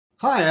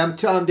Hi, I'm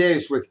Tom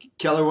Days with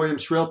Keller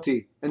Williams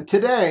Realty, and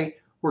today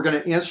we're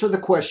going to answer the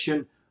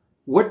question,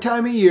 what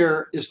time of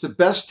year is the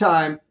best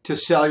time to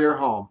sell your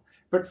home?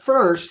 But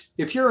first,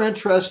 if you're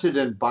interested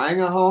in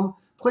buying a home,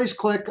 please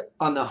click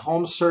on the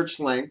home search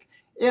link.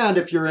 And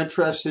if you're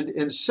interested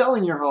in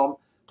selling your home,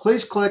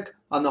 please click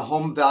on the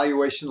home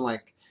valuation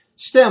link.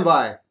 Stand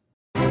by.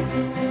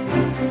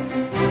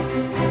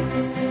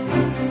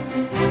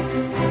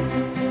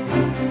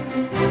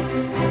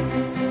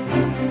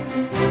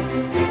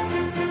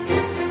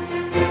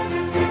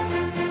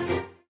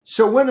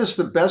 So when is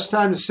the best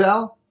time to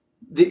sell?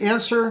 The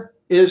answer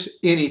is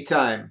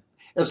anytime,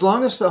 as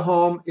long as the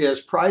home is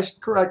priced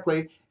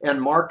correctly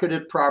and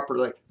marketed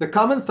properly. The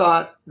common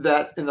thought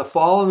that in the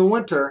fall and the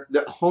winter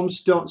that homes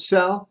don't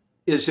sell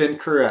is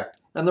incorrect.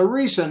 And the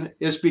reason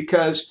is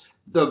because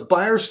the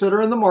buyers that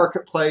are in the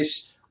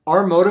marketplace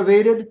are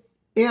motivated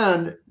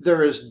and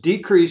there is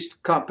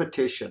decreased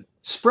competition.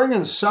 Spring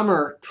and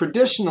summer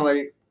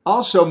traditionally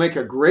also make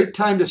a great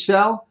time to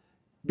sell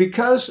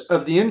because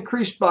of the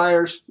increased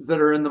buyers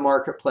that are in the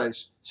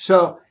marketplace.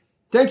 So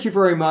thank you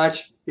very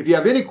much. If you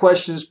have any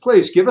questions,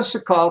 please give us a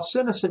call,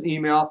 send us an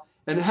email,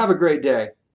 and have a great day.